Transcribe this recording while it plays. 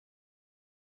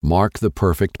Mark the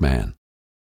perfect man,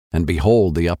 and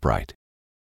behold the upright,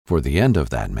 for the end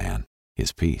of that man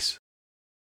is peace.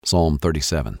 Psalm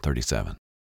 37:37.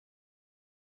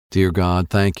 Dear God,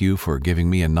 thank you for giving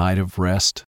me a night of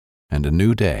rest and a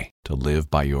new day to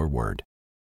live by your word.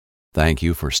 Thank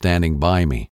you for standing by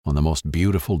me on the most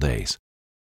beautiful days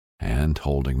and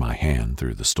holding my hand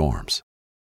through the storms.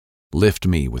 Lift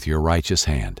me with your righteous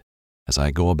hand as I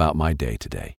go about my day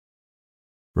today.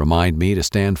 Remind me to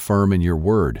stand firm in your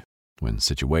word when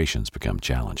situations become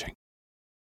challenging.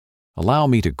 Allow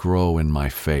me to grow in my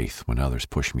faith when others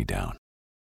push me down.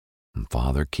 And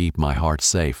Father, keep my heart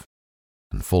safe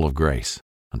and full of grace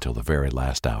until the very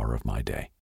last hour of my day.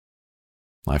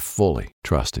 I fully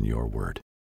trust in your word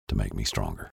to make me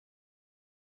stronger.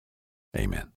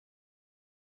 Amen.